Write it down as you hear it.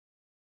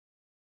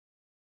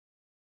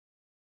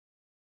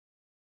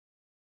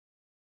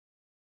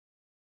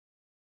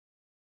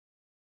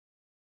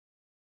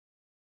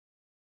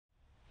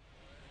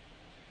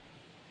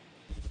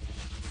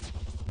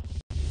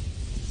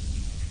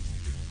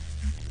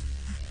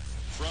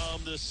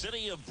From the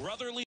city of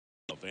brotherly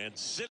love and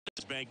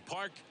Citizens Bank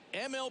Park,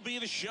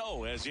 MLB The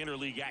Show has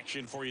interleague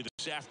action for you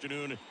this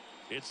afternoon.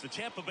 It's the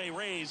Tampa Bay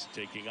Rays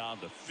taking on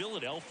the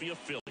Philadelphia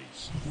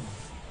Phillies.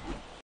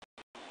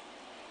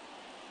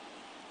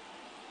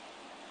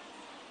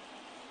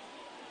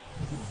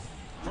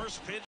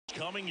 First pitch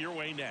coming your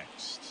way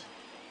next.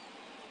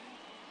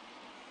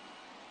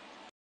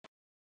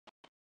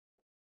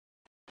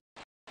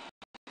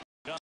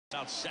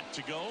 Out set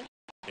to go.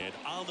 And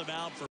on the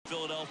mound for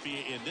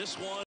Philadelphia in this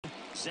one,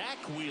 Zach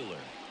Wheeler.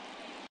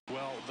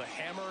 Well, the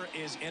hammer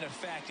is in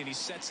effect, and he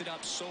sets it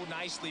up so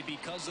nicely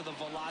because of the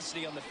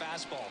velocity on the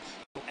fastball.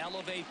 He'll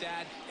elevate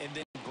that and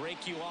then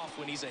break you off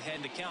when he's ahead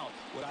in the count.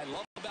 What I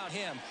love about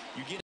him,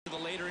 you get into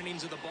the later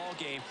innings of the ball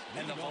game,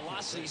 and the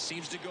velocity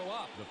seems to go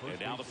up. And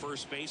now the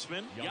first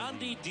baseman,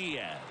 Yandy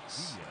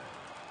Diaz.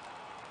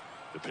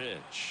 The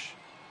pitch.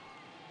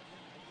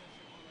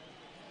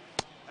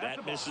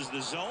 That misses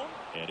the zone,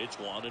 and it's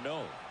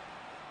 1-0.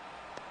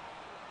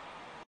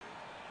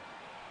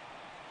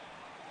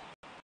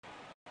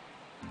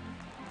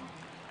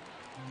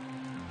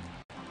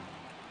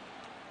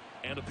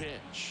 And a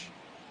pitch.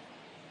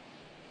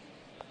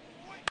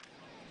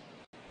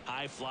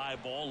 High fly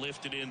ball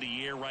lifted in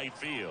the air right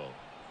field.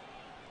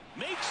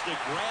 Makes the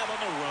grab on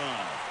the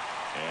run.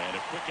 And a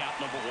quick out,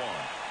 number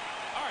one.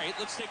 All right,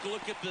 let's take a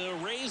look at the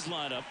Rays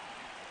lineup.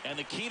 And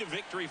the key to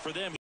victory for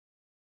them,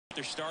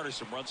 their starters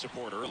some run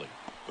support early.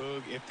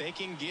 Boog, if they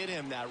can get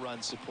him that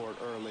run support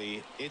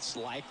early, it's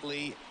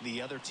likely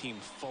the other team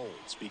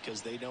folds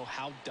because they know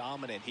how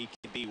dominant he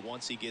can be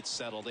once he gets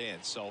settled in.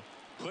 So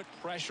put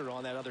pressure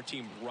on that other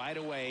team right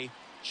away.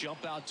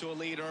 Jump out to a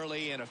lead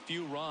early, and a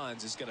few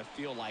runs is going to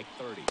feel like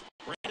 30.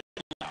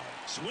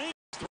 Swings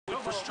through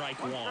for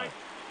strike one.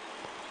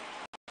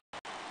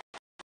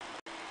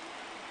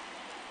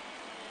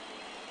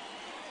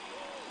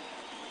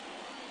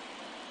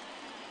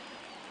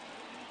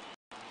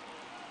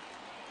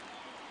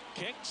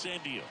 Kicks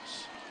and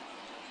deals.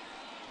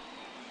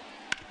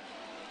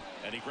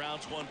 And he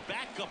grounds one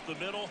back up the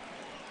middle.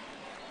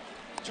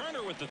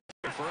 Turner with the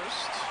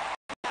first.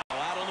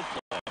 Out on the play.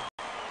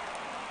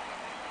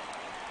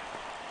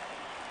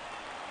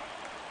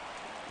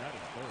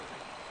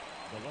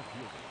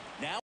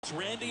 Now it's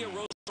Randy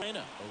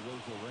Arozarena.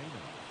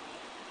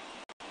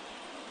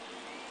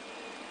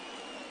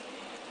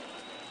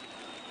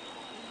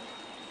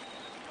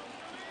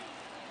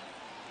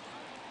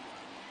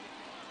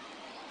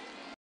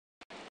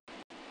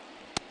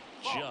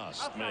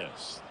 Just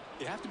missed.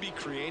 You have to be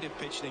creative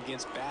pitching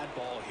against bad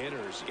ball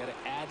hitters. You got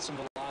to add some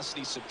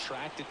velocity,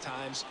 subtract at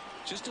times.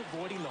 Just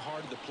avoiding the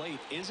heart of the plate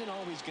isn't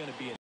always going to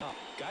be enough.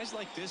 Guys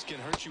like this can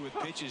hurt you with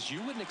pitches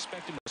you wouldn't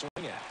expect him to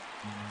swing at.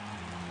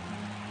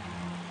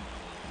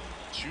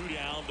 2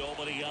 down,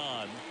 nobody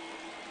on.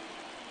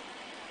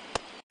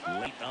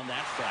 Late on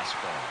that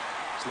fastball.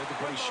 He's looking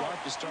pretty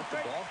sharp to start the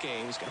ball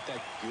game. He's got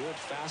that good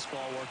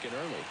fastball working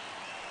early.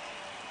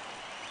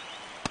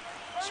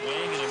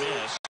 Swing and a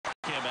miss.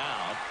 Him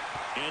out.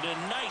 And a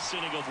nice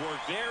inning of work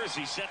there as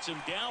he sets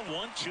him down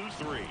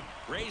 1-2-3.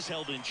 Rays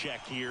held in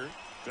check here.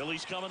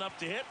 Phillies coming up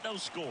to hit, no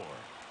score.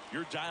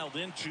 You're dialed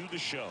into the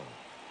show.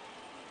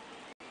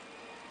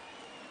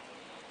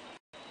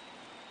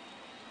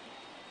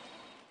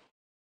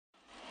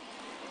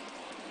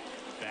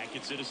 Back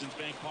at Citizens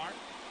Bank Park.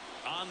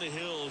 On the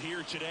hill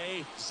here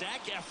today,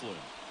 Zach Eflin.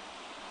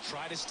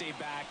 Try to stay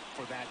back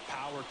for that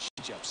power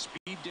changeup.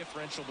 Speed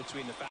differential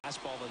between the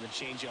fastball and the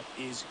changeup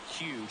is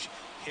huge.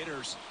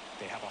 Hitters,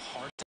 they have a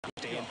hard time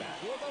staying back.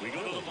 We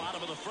go to the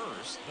bottom of the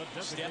first.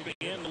 Stepping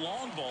in,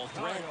 long ball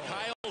threat,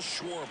 Kyle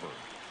Schwarber.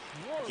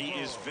 He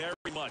is very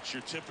much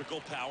your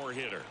typical power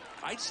hitter.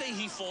 I'd say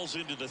he falls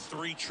into the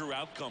 3 true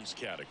outcomes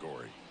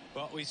category.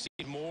 Well, we've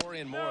seen more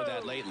and more of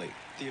that lately.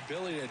 The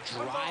ability to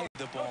drive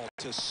the ball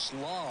to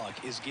slug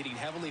is getting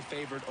heavily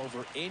favored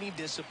over any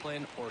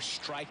discipline or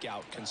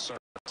strikeout concerns.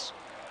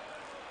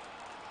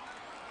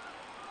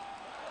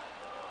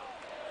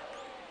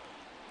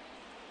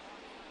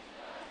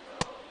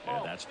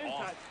 And that's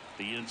off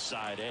the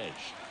inside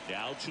edge.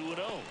 Now 2-0.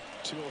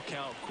 2-0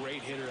 count,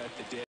 great hitter at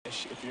the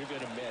dish. If you're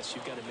going to miss,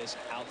 you've got to miss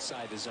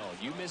outside the zone.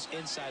 You miss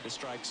inside the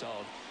strike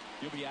zone,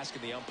 you'll be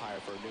asking the umpire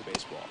for a new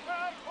baseball.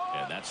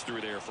 And that's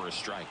through there for a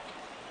strike.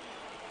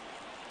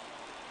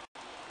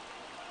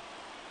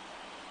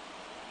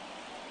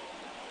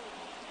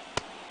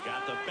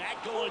 Got the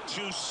bat going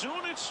too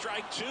soon. It's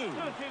strike 2.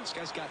 This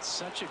guy's got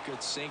such a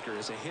good sinker.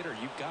 As a hitter,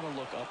 you've got to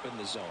look up in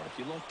the zone. If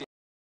you look down,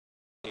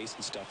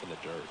 chasing stuff in the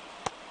dirt.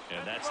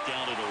 And that's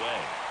down and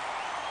away.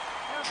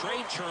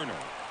 Trey Turner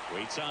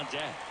waits on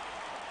deck.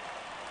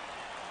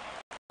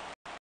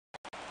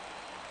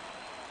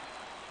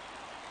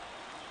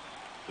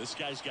 This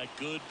guy's got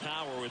good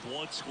power. With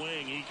one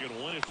swing, he can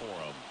win it for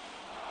him.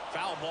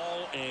 Foul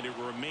ball, and it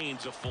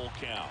remains a full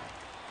count.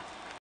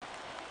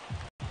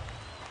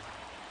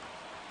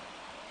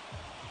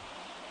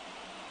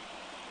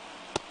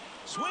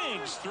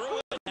 Swings through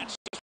it, and that's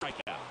a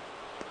strikeout.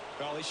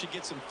 Well, he should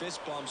get some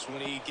fist bumps when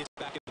he gets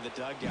back into the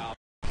dugout.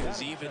 That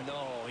is even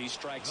though he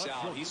strikes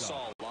out, he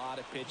saw a lot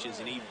of pitches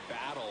and he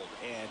battled.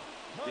 And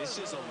this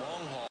is a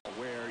long haul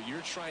where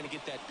you're trying to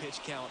get that pitch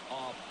count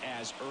up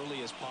as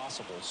early as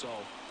possible. So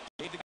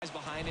gave the guys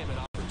behind him an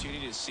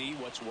opportunity to see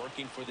what's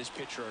working for this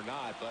pitcher or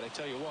not. But I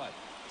tell you what,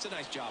 it's a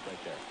nice job right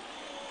there.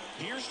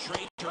 Here's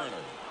Trey Turner.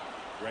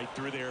 Right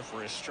through there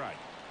for a strike.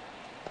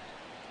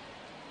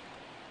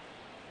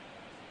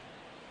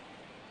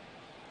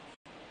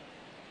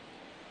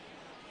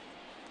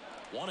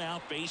 One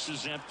out, base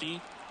is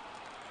empty.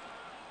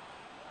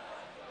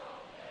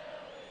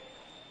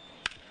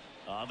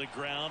 On the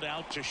ground,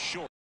 out to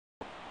short.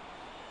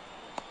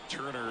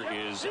 Turner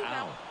is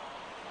out.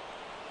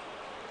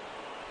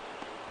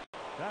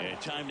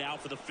 And time now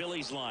for the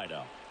Phillies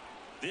lineup.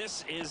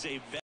 This is a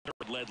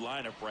veteran-led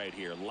lineup right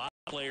here. A lot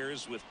of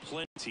players with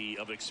plenty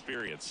of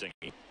experience.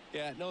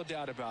 Yeah, no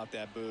doubt about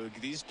that, Boog.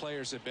 These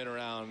players have been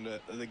around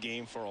the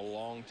game for a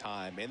long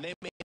time, and they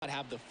may not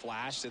have the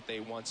flash that they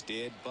once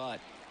did, but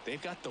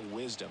they've got the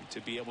wisdom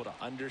to be able to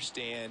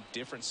understand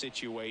different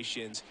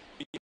situations,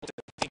 be able to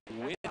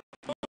think with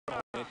the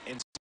moment,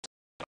 and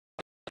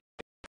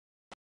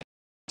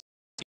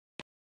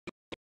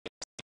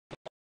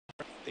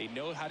they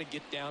know how to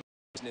get down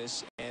to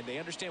business, and they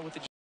understand what the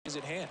job is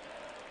at hand.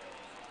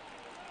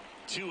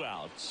 2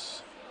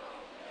 outs.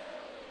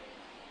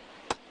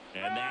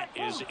 And that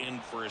is in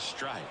for a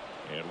strike.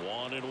 And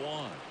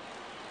 1-1.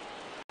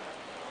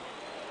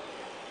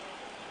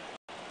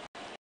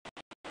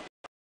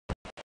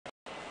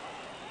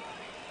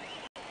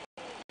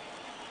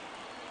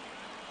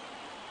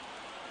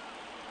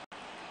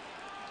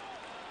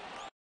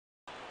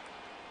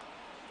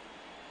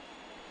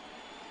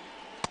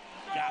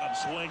 Got him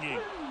swinging.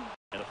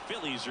 And the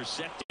Phillies are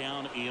set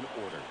down in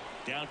order.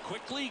 Down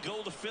quickly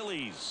go the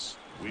Phillies.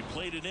 We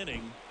played an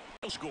inning.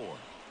 No score.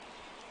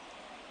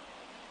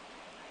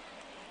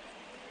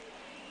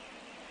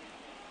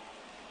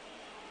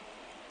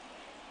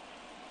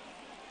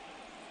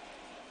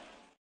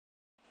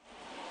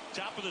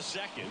 Top of the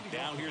second.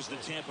 Now here's the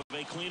Tampa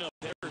Bay cleanup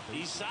hitter,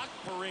 Isaac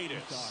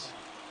Paredes.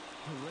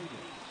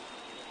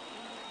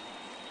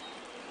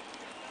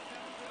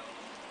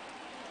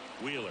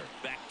 Wheeler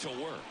back to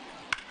work.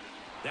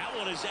 That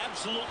one is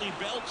absolutely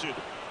belted.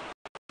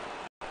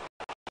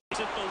 It's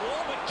at the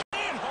wall, but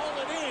can't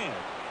haul it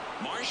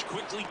in. Marsh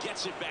quickly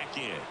gets it back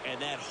in, and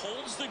that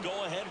holds the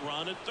go-ahead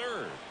run at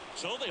third.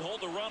 So they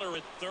hold the runner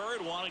at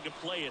third, wanting to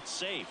play it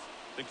safe.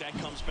 Think that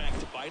comes back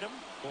to bite him?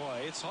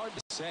 Boy, it's hard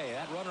to say.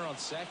 That runner on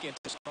second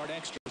to start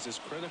extras is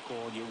critical,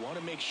 and you want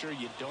to make sure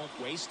you don't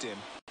waste him.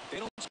 If they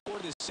don't score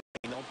this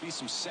inning, there'll be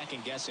some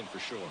second guessing for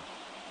sure.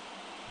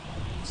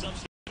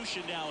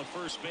 Substitution now at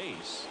first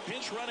base.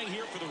 Pinch running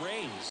here for the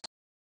Rays.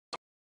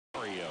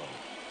 Mario.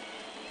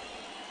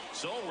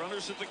 So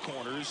runners at the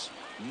corners,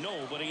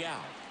 nobody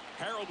out.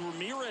 Harold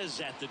Ramirez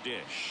at the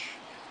dish.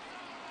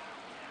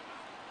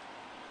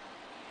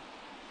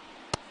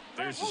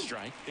 There's the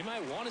strike. He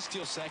might want to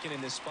steal second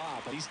in this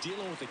spot, but he's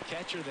dealing with a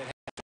catcher that has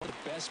one of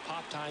the best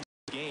pop times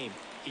in the game.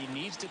 He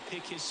needs to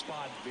pick his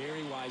spot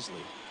very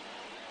wisely.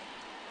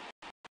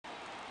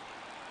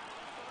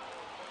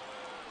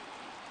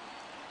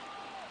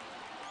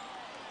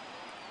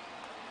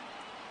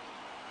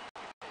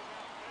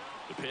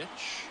 The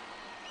pitch.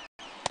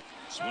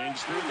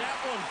 Swings through that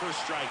one for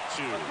strike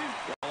 2.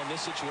 Well, in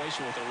this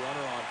situation with a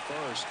runner on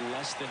first,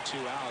 less than 2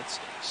 outs,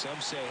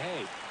 some say,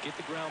 hey, get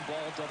the ground ball,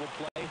 double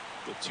play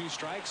with 2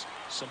 strikes.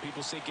 Some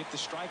people say get the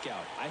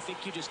strikeout. I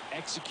think you just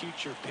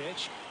execute your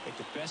pitch, make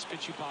the best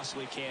pitch you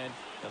possibly can,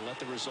 and let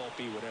the result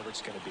be whatever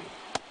it's going to be.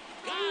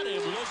 Got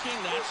him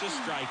looking. That's a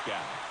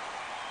strikeout.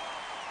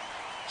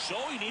 So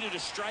he needed a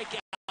strikeout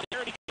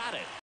there, and he got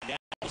it. Now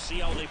we'll see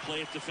how they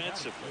play it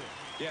defensively.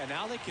 Yeah,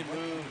 now they can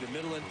move the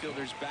middle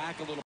infielders back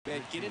a little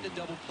bit, get into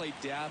double play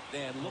depth,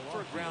 and look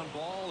for a ground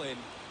ball and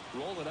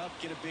roll it up,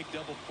 get a big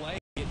double play,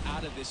 get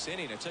out of this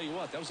inning. I tell you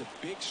what, that was a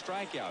big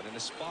strikeout in a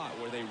spot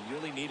where they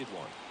really needed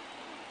one.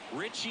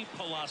 Richie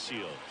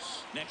Palacios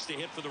next to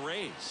hit for the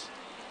Rays.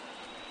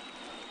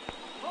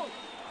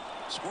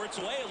 Squirts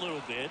away a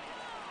little bit.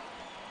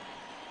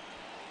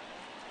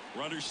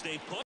 Runners stay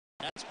put.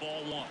 That's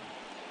ball 1.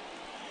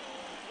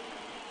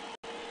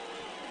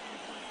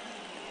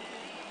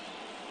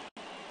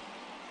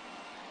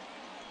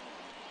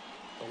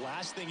 The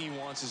last thing he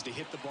wants is to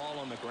hit the ball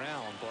on the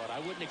ground, but I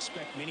wouldn't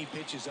expect many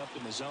pitches up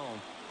in the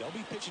zone. They'll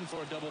be pitching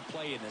for a double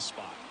play in this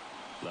spot.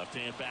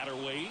 Left-hand batter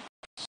waits.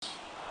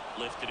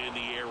 Lifted in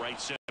the air,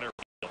 right center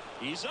field.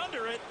 He's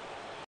under it.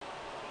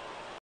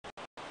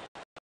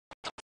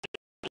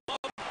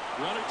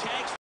 Runner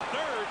tags for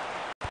third.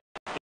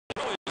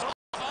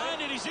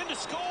 Fine, and he's in to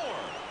score.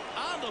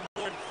 On the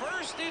board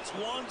first, it's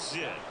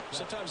 1-0.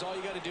 Sometimes all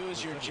you got to do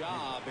is your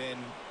job, and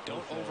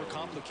don't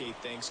overcomplicate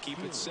things.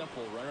 Keep it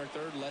simple. Runner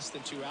third, less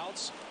than 2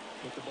 outs.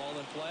 Put the ball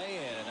in play,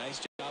 and a nice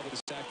job with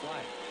the sac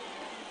fly.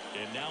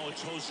 And now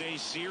it's Jose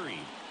Siri.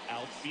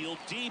 Outfield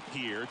deep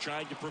here,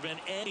 trying to prevent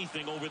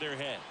anything over their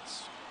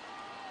heads.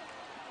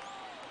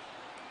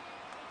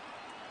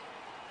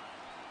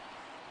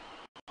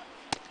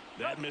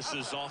 That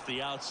misses off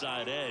the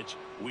outside edge.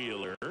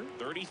 Wheeler,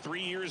 third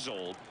 33 years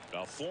old,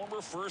 a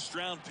former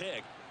first-round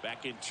pick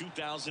back in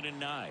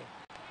 2009.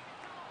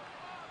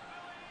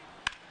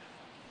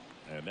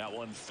 And that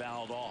one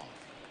fouled off.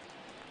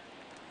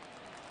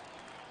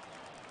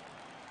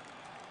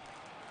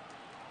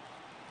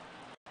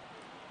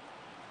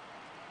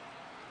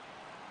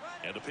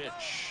 And a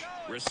pitch.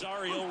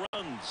 Rosario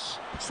runs.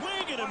 Swing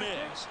and a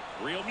miss.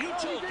 Real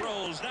Muto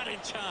throws not in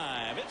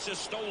time. It's a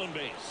stolen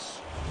base.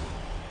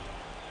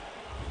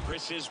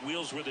 Chris, his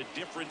wheels were the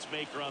difference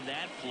maker on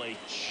that play.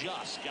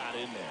 Just got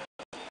in there.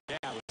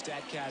 Yeah, with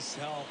StatCast's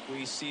help,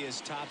 we see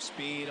his top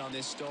speed on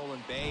this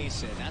stolen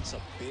base, and that's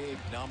a big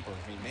number.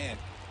 I mean, man,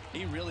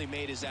 he really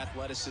made his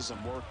athleticism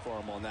work for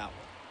him on that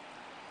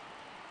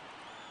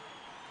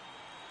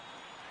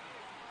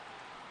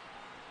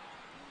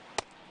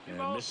one.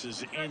 And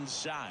misses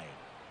inside.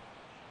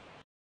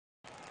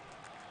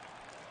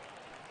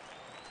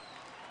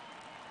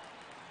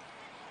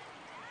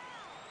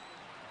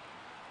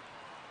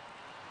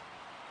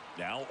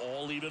 Now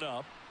all even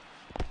up.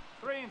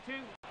 3-2.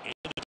 In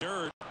the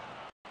dirt.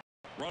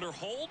 Runner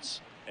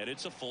holds, and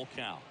it's a full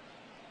count.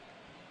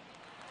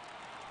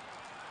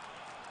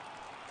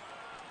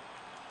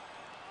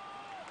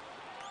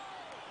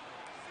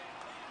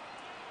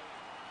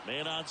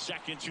 Man on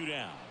second, 2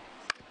 down.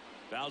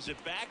 Fouls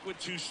it back with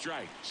 2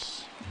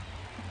 strikes.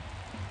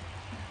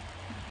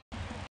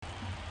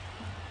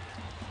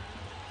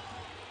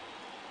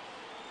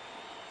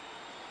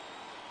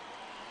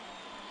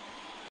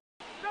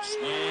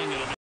 Swing and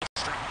a miss,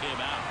 struck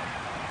him out.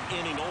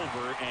 Inning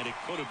over, and it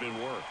could have been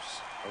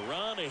worse. A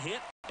run, a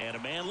hit, and a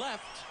man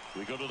left.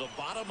 We go to the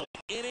bottom of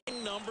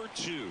inning number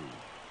 2.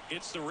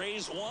 It's the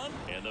Rays 1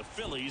 and the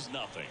Phillies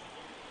nothing.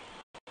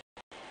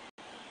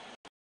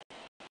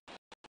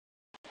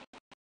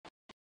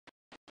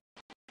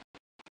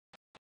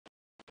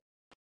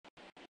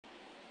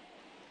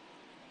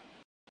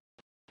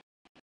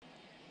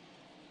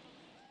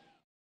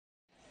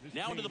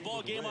 Now into the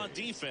ball game on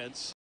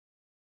defense.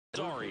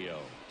 Rosario.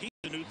 He's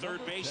the new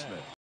third baseman.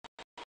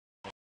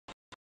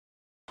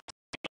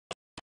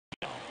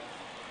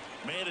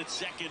 Man at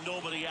second,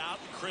 nobody out.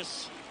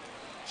 Chris,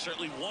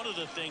 certainly one of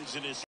the things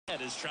in his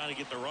head is trying to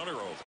get the runner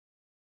over.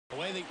 The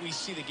way that we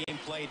see the game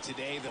played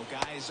today, though,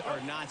 guys are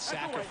not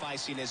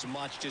sacrificing as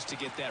much just to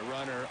get that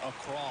runner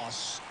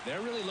across.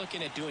 They're really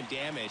looking at doing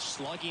damage.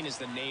 Slugging is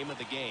the name of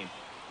the game.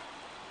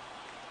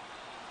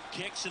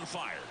 Kicks and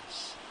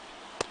fires.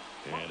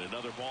 And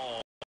another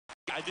ball.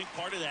 I think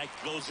part of that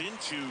goes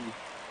into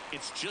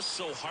it's just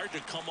so hard to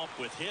come up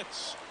with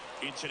hits.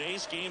 In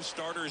today's game,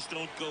 starters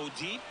don't go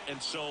deep, and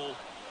so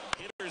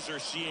hitters are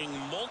seeing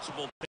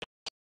multiple pitches.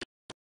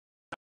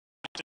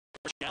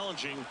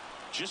 Challenging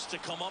just to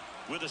come up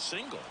with a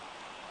single.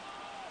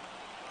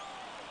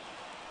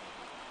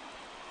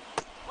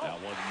 That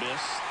one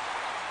missed.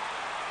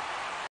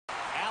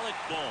 Alec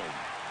Bohm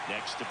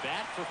next to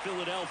bat for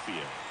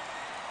Philadelphia.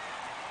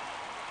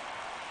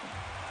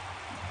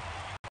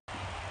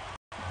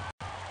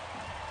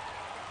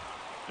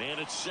 Man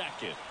at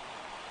second.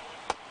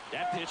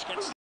 That pitch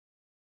gets.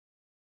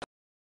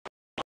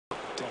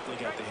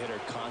 Definitely got the hitter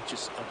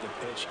conscious of the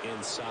pitch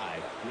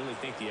inside. Really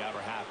think the outer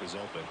half is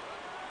open.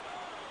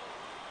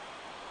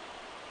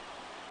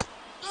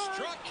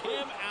 Struck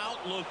him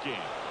out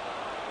looking.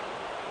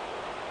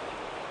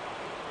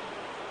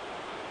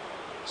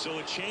 So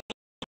a change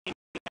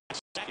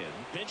second.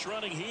 Pinch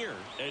running here.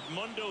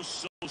 Edmundo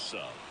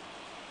Sosa.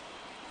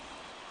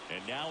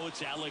 And now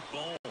it's Alec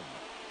Bohm,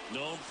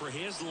 known for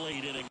his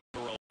late inning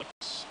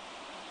heroics.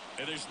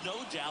 And there's no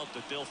doubt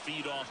that they'll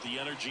feed off the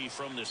energy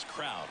from this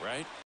crowd,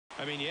 right?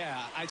 I mean,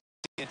 yeah, I think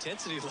the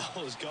intensity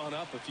level has gone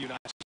up a few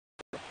notches.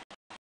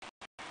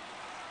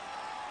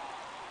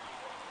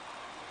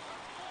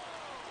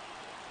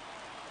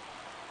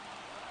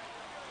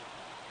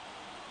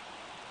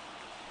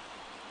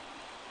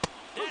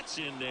 That's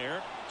in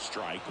there.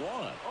 Strike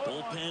one.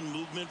 Bullpen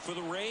movement for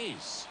the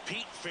Rays.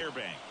 Pete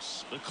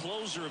Fairbanks, the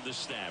closer of the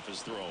staff,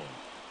 is throwing.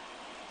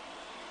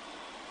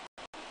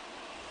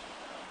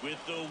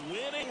 With the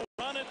winning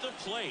run at the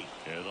plate.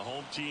 And the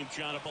home team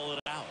trying to pull it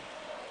out.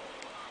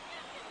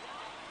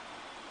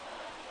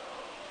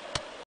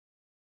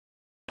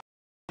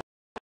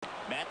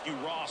 Matthew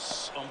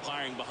Ross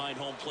umpiring behind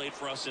home plate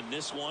for us in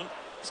this one.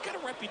 He's got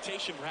a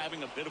reputation for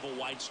having a bit of a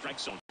wide strike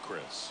zone,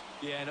 Chris.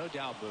 Yeah, no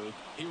doubt, Boog.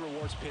 He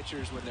rewards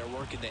pitchers when they're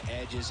working the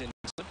edges and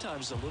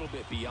sometimes a little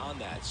bit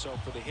beyond that. So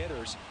for the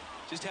hitters,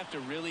 just have to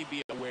really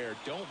be aware.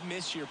 Don't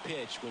miss your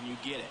pitch when you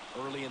get it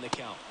early in the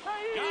count.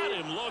 Got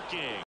him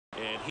looking,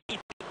 and he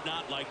did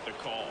not like the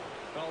call.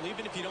 Well,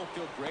 even if you don't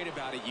feel great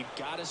about it, you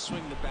got to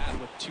swing the bat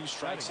with 2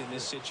 strikes in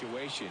this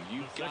situation.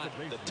 You've got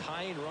the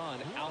tying run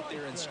out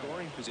there in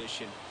scoring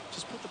position.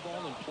 Just put the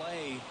ball in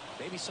play.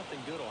 Maybe something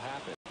good will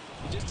happen.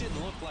 It just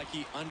didn't look like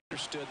he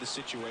understood the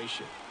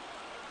situation.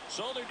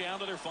 So they're down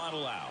to their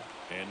final out.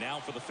 And now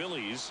for the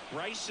Phillies,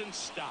 Bryson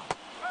Stott.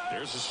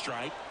 There's a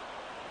strike.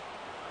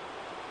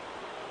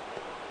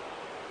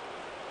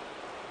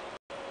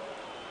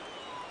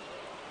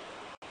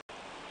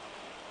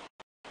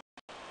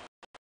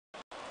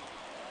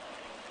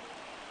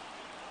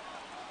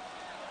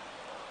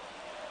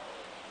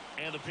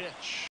 And the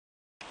pitch.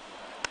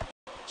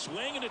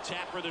 Swing and a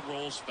tapper that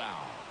rolls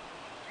foul.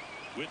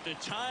 With the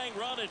tying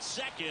run at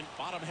second,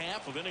 bottom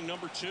half of inning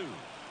number 2.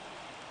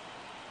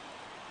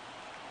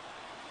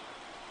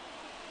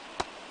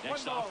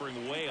 Next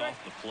offering way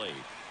off the plate.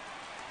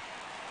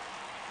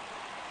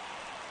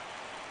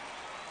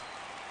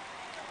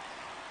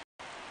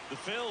 The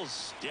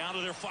Phillies down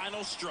to their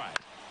final strike.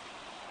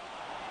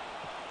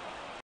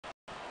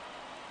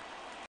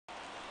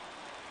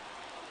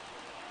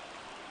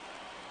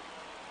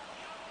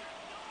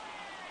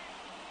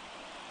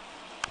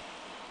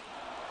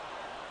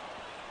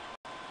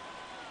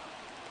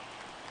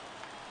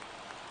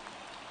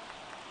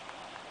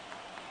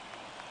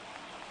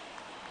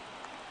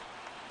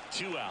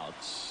 Two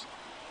outs.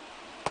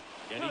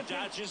 And he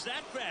dodges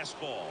that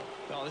fastball.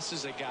 Well, this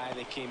is a guy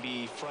that can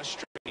be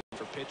frustrating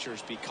for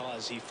pitchers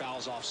because he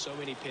fouls off so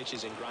many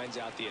pitches and grinds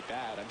out the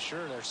at-bat. I'm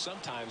sure there's some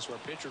times where a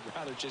pitcher would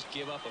rather just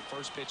give up a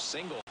first pitch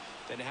single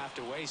than to have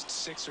to waste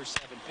 6 or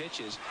 7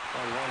 pitches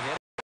on one hit.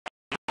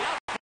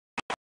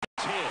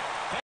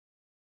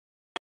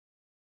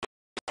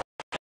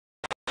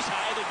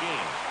 Tie the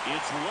game.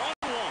 It's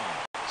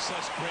 1-1.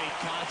 Such great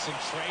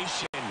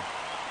concentration.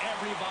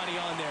 Everybody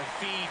on their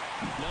feet,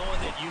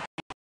 knowing that you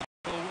can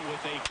go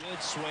with a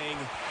good swing.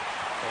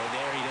 And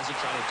there he doesn't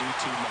try to do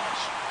too much.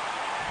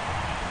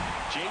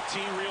 JT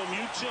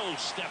Realmuto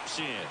steps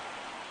in.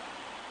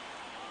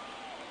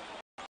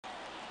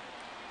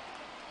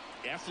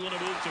 Eflin a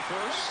move to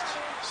first.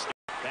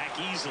 Back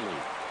easily.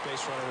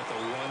 Base runner with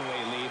a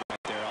one-way lead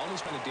right there. All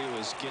he's going to do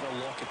is get a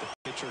look at the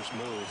pitcher's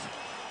move.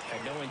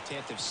 Had no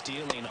intent of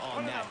stealing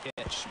on that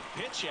pitch.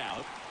 Pitch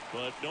out,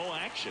 but no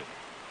action.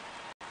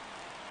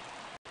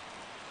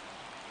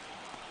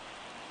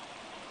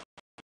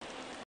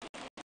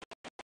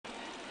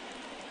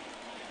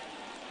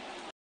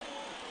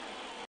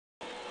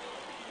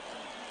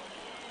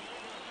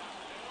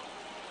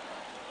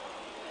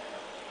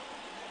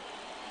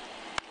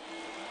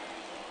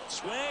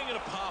 Swing and a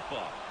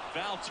pop-up.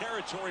 Foul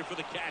territory for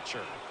the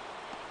catcher.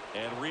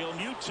 And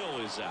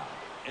Realmuto is out.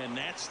 And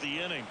that's the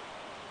inning.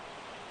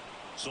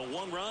 So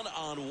 1 run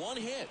on 1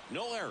 hit.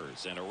 No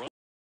errors and a run.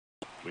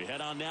 We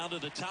head on now to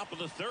the top of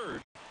the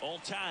 3rd. All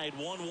tied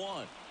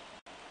 1-1.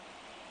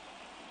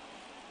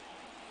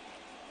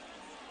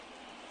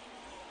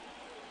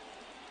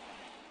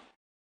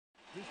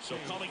 So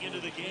coming into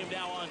the game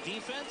now on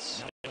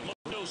defense,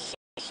 Edmundo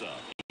Sosa.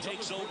 He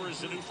takes over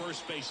as the new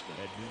first baseman.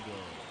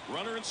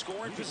 Runner in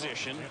scoring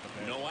position,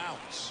 no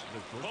outs.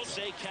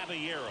 Jose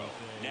Caballero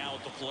now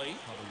at the plate.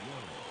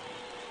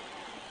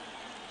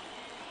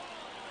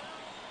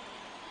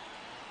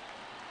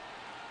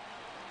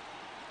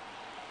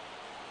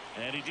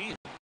 And he deals.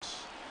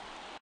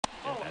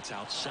 And that's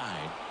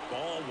outside.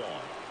 Ball 1.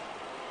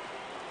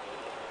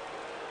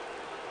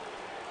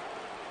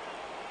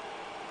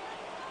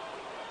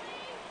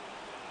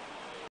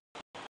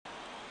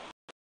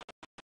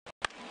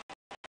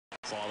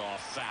 Fought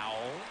off foul.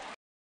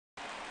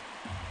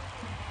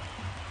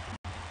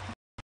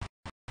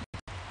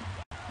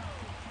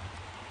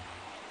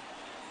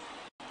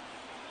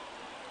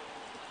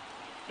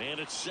 Man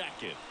at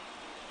second.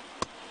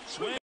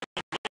 Swing.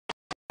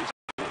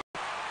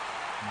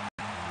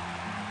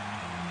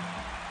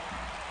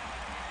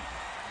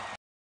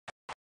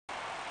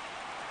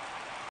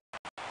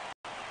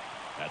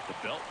 At the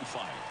belt and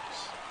fires.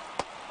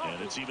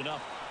 And it's even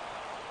up.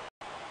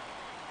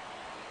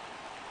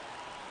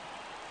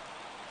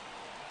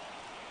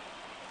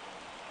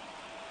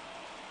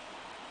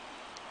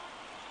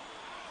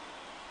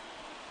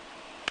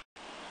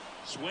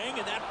 Swing,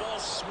 and that ball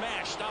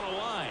smashed on a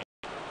line.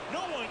 No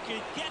one can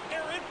get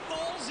there. It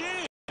falls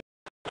in.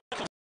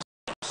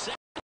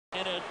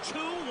 And a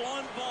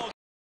 2-1 ball.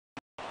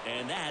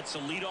 And that's a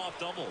leadoff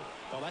double.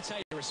 Well, that's how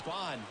you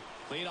respond.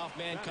 Leadoff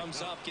man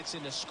comes up, gets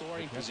into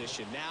scoring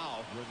position. Now,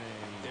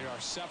 there are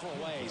several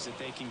ways that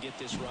they can get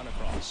this run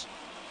across.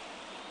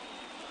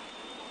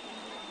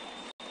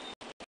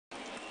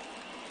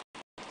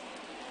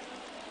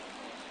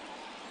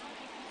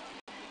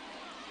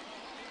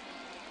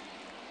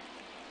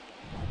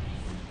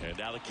 And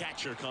now the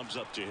catcher comes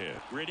up to him.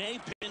 Rene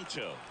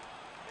Pinto.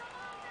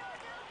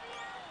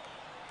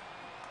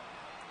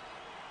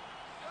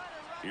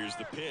 Here's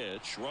the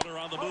pitch. Runner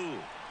on the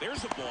move.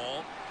 There's the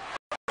ball.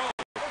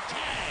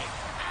 Tag.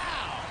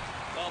 Ow!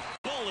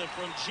 A bullet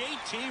from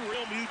JT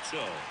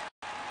Realmuto.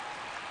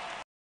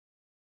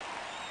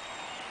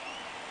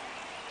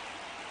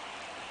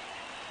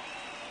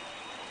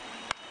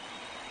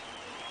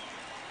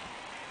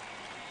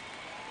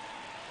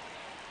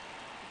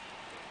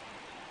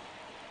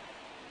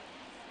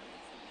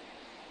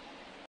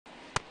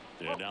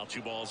 And now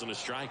 2 balls and a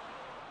strike.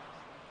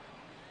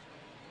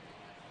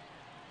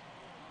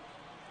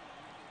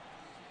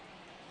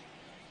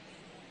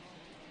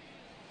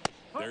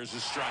 There's a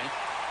strike.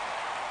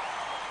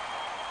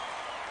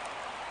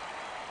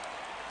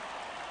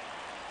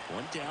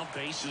 1 down,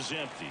 base is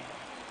empty.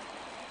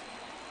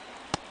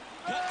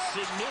 Cuts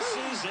and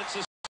misses. It's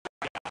a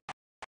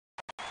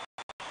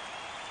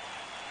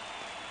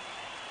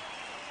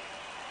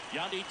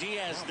Yandy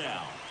Diaz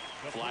now.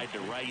 Flied to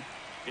right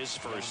his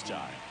first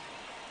time.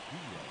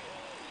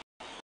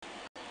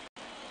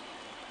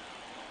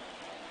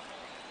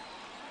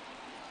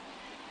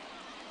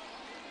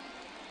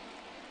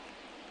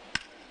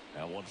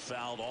 That one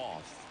fouled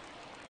off.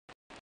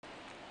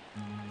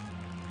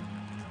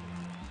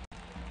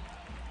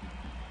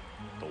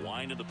 The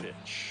wind of the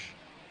pitch.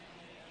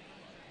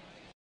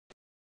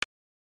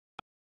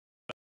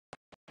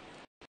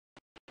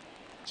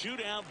 Two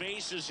down,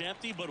 base is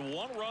empty, but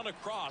one run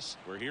across.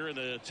 We're here in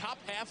the top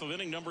half of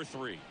inning number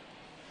 3.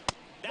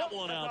 That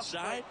one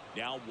outside.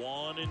 Now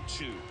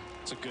 1-2.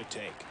 It's a good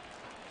take.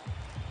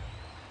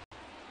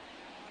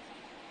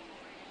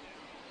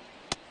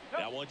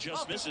 That one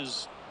just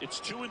misses. It's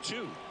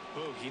 2-2.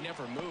 Boog, he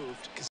never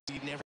moved because he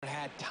never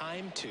had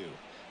time to.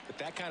 But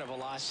that kind of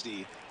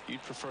velocity,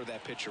 you'd prefer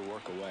that pitcher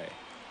work away.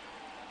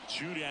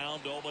 2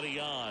 down, nobody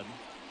on.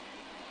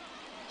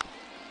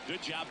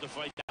 Good job to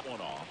fight that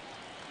one off.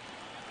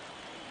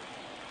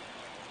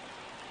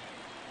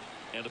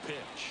 And the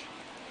pitch.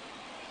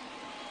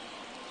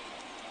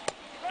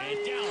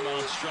 And down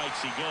on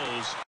strikes he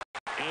goes.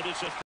 And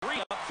it's a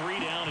 3-up,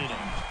 3-down inning.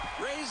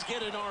 Rays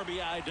get an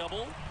RBI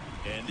double.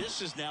 And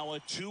this is now a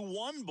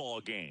 2-1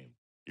 ball game.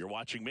 You're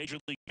watching Major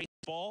League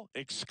Baseball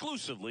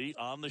exclusively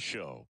on the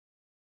show.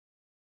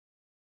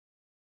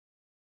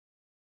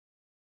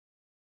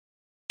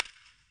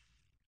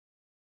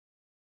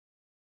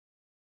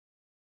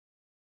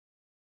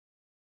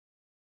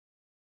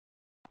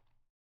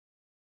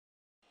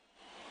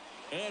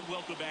 And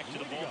welcome back to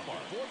the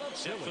ballpark.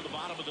 Set for the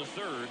bottom of the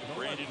 3rd.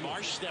 Brandon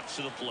Marsh steps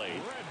to the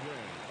plate.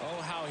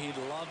 Oh, how he'd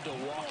love to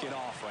walk it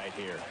off right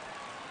here.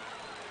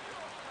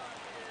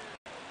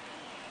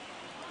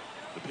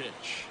 The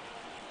pitch.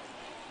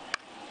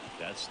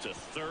 That's to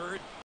 3rd.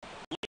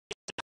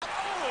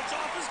 Oh, it's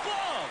off his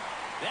glove.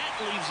 That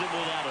leaves him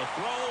without a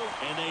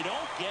throw, and they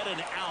don't get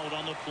an out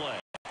on the play.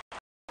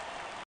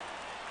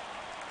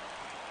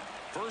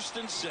 1st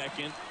and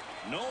 2nd,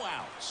 no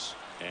outs.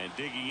 And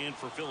digging in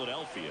for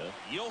Philadelphia,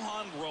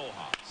 Johan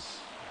Rojas.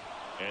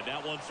 And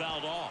that one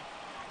fouled off.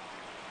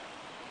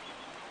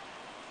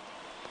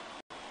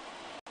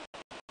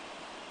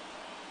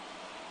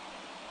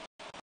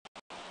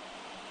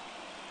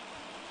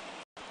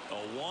 A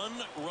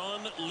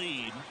 1-run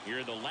lead here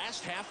in the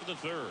last half of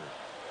the 3rd.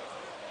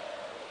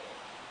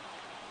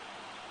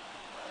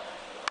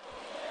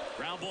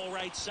 Ground ball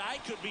right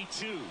side, could be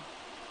 2.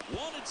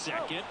 1 at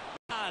 2nd,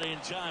 not in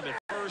time at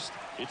 1st.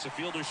 It's a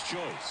fielder's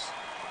choice.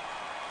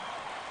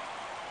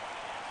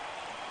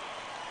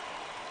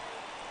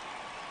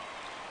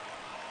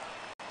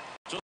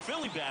 So the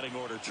Philly batting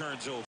order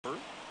turns over.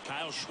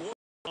 Kyle Schwarber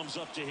comes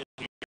up to hit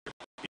here.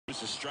 He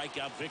was a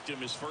strikeout victim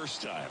his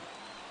first time.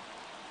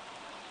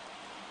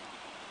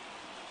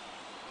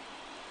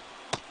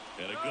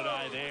 And a good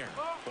eye there.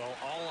 Well,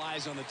 all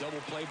eyes on the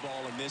double play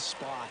ball in this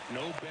spot.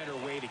 No better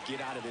way to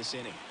get out of this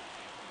inning.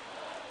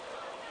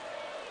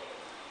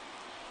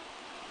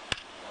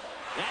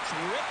 That's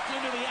ripped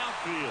into the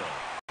outfield.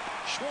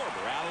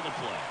 Schwarber out of the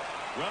play.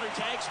 Runner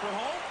tags for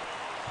home.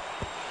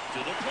 To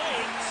the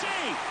plate.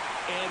 Safe.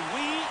 And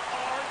we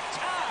are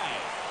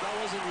tied. That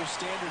wasn't your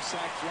standard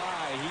sac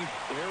fly. He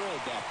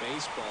barreled that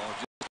baseball.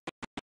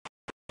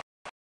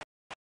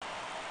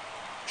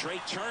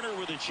 Trey Turner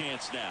with a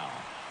chance now.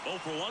 0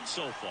 for 1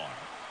 so far.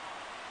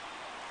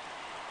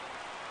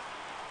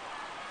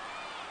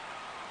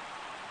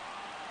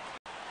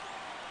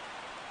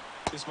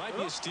 This might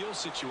be a steal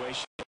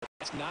situation.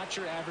 It's not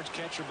your average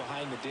catcher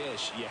behind the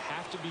dish. You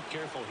have to be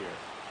careful here.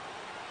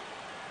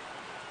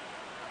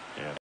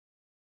 Yeah.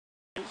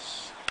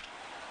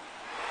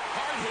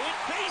 Hard hit,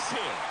 base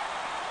hit.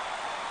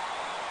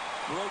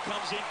 Throw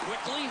comes in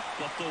quickly,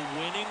 but the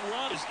winning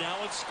run is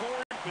now in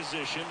scoring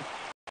position.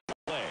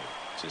 Play.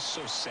 Just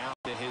so sound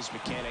in his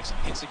mechanics.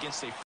 Hits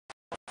against a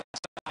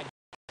side.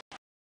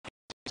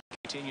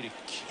 Continue to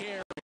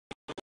carry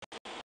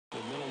the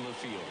middle of the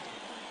field.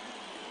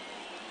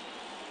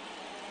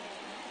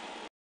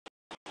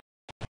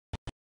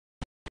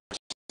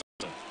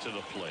 To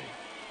the plate.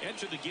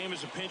 Enter the game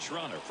as a pinch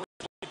runner.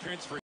 First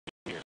appearance for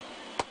here.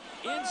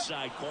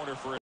 Inside corner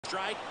for a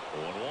strike.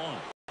 0-1.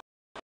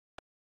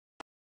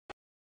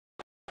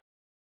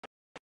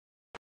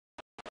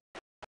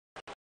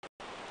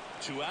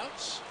 Two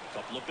outs.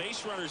 Couple of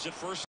base runners at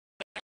first.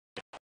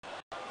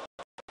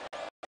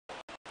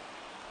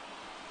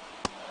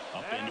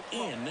 Up and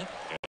in. And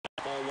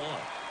ball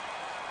 1.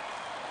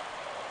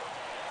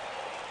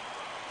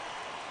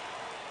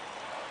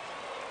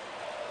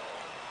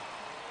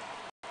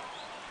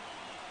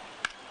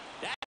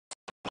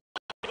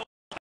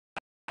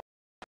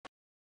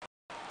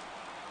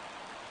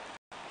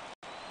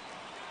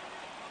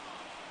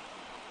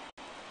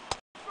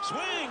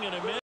 Swing and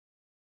a miss.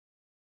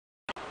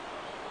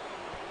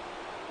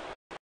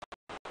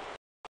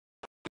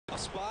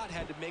 Spot,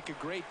 had to make a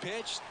great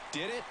pitch,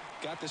 did it,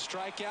 got the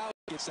strikeout,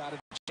 gets out of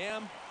the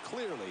jam.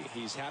 Clearly,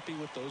 he's happy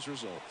with those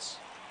results.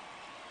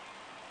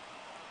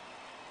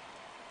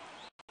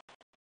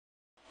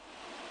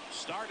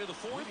 Start of the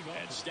fourth,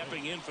 and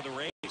stepping in for the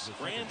Rays,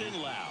 Brandon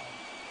Lau.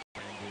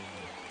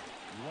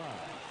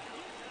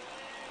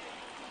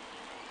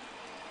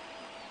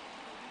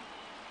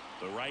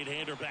 The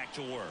right-hander back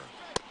to work.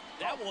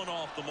 That one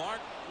off the mark,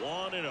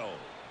 1-0.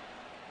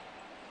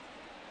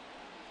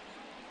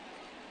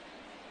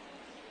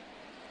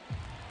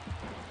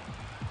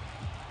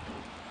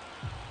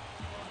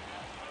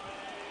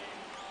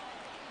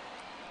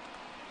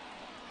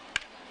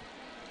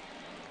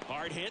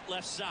 Hard hit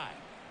left side.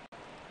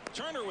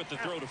 Turner with the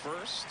throw to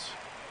first.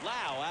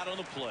 Lau out on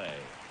the play.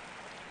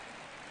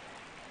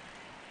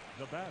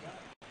 The batter,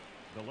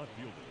 the left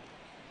fielder,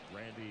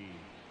 Randy.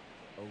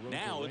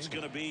 Now it's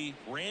going to be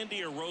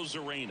Randy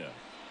Arozarena.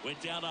 Went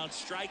down on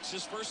strikes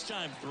his first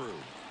time through.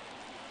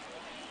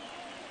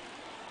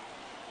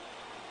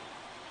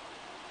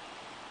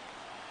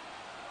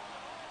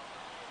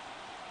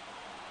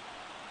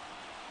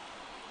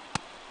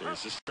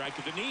 There's a strike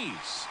at the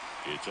knees.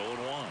 It's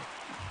 0-1.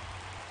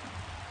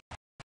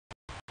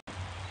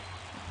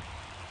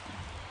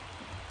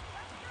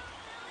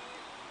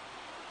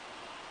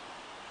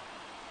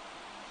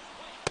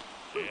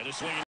 And a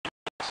swing.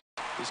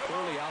 He's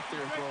clearly out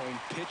there throwing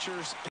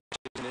pitchers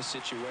in this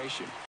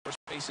situation. First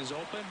base is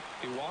open.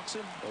 He walks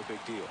him. No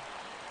big deal.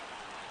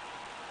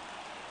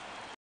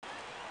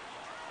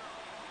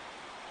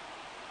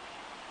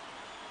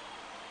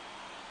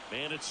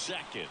 Man at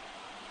second.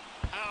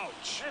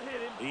 Ouch.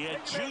 He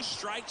had 2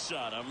 strikes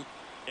on him,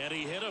 and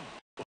he hit him.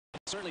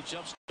 Certainly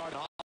jump-start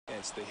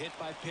offense. The hit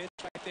by pitch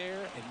right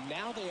there, and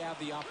now they have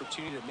the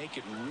opportunity to make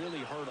it really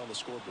hurt on the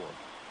scoreboard.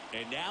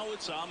 And now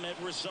it's Ahmed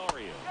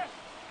Rosario.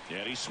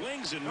 And he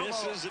swings and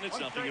misses, and it's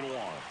 0-1.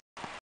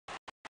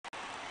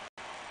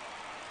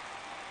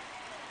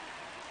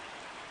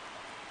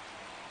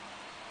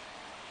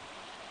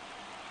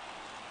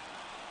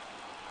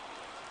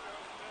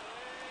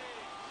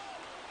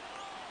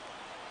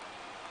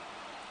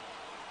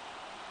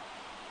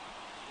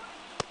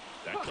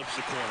 That clips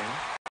the corner.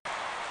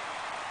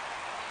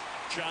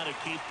 Trying to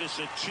keep this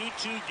a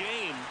 2-2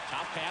 game.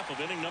 Top half of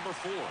inning number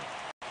 4.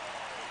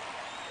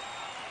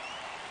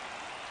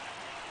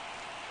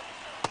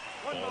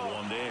 Ball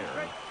 1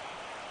 there.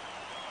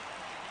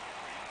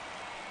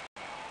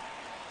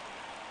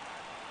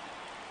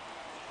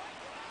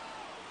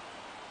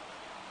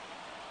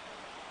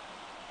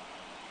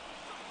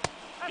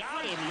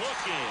 Got him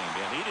looking,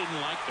 and he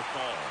didn't like the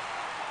call.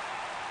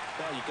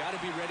 Well, you got to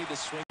be ready to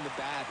swing the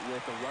bat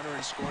with a runner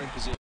in scoring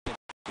position.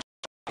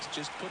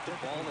 Just put the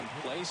ball in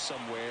place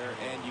somewhere,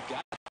 and you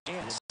got a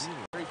chance.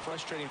 Very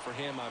frustrating for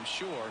him, I'm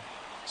sure.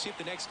 See if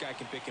the next guy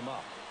can pick him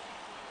up.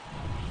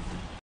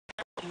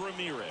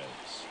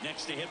 Ramirez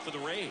next to hit for the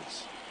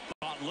Rays.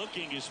 Caught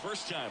looking his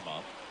first time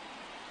up.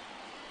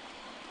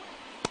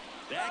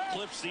 That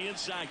clips the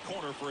inside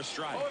corner for a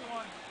strike.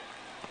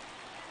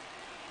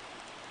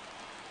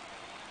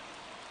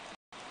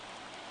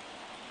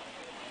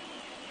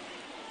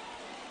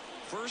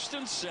 First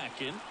and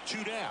second,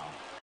 2 down.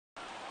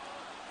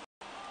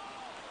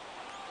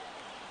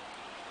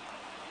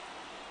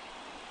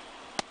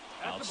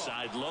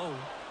 Outside low,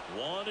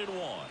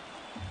 1-1.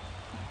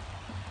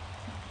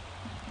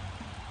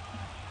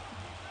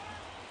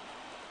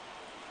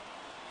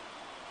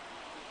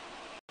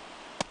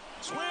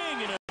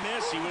 Swing and a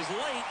miss. He was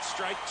late.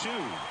 Strike 2.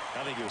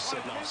 I think he was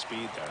sitting off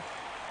speed there.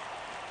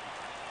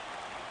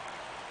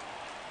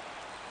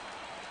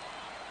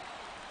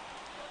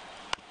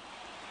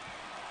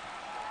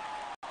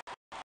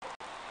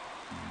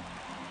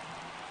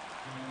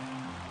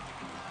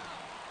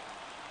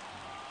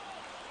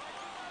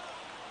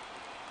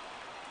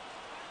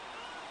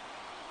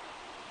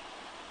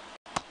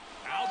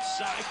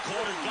 Outside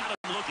corner, got him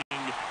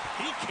looking.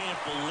 He can't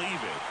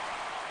believe it.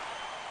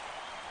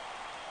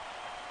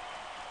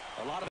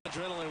 A lot of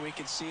adrenaline, we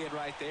can see it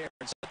right there.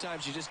 And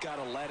sometimes you just got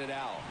to let it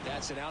out.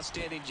 That's an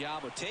outstanding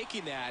job of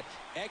taking that,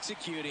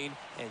 executing,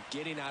 and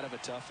getting out of a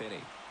tough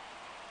inning.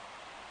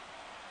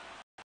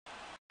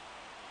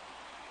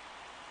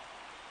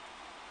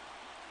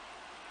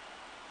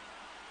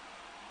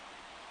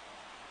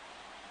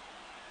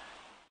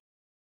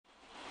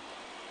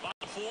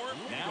 Bottom 4,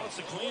 now it's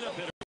a cleanup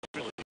hitter for the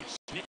Phillies.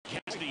 Nick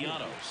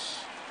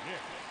Castellanos.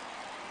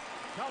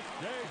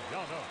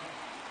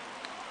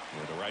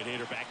 With the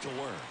right-hander back to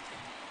work.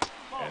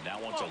 And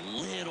that one's a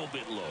little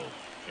bit low.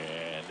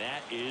 And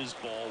that is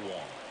ball 1.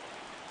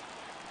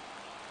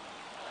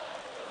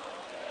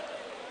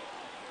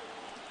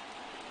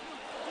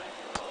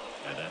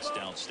 And that's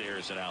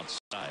downstairs and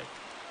outside.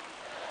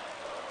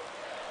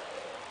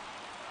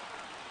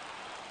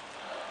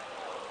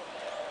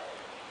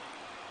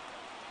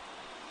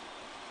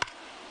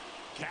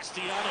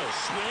 Castellanos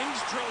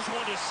swings, drills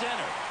one to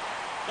center.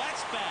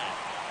 That's bad.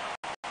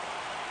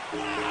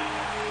 Wow!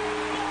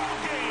 Ball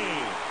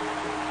game!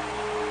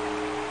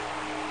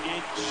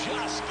 It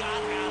just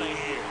got out of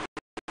here.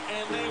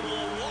 And they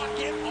will walk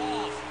it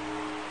off.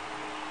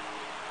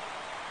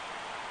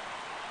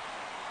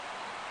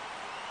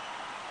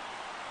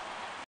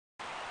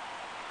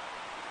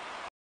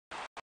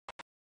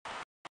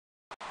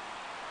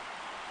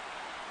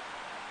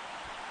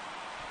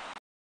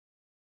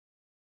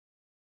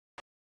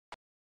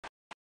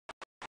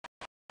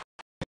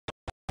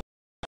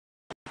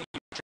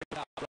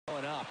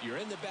 You're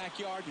in the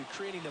backyard. You're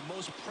creating the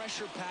most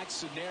pressure-packed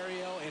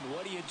scenario. And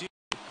what do?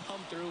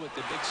 Come through with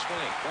the big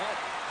swing. Well,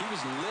 he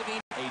was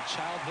living a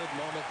childhood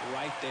moment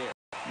right there.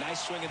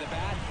 Nice swing of the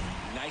bat.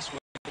 Nice swing.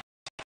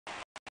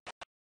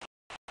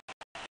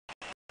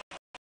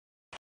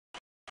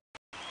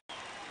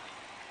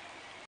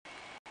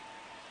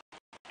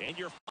 And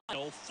your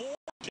final 4.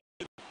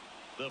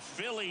 The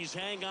Phillies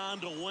hang on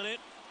to win it.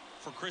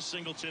 For Chris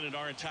Singleton and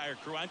our entire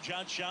crew, I'm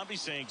John Shambi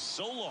saying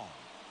so long.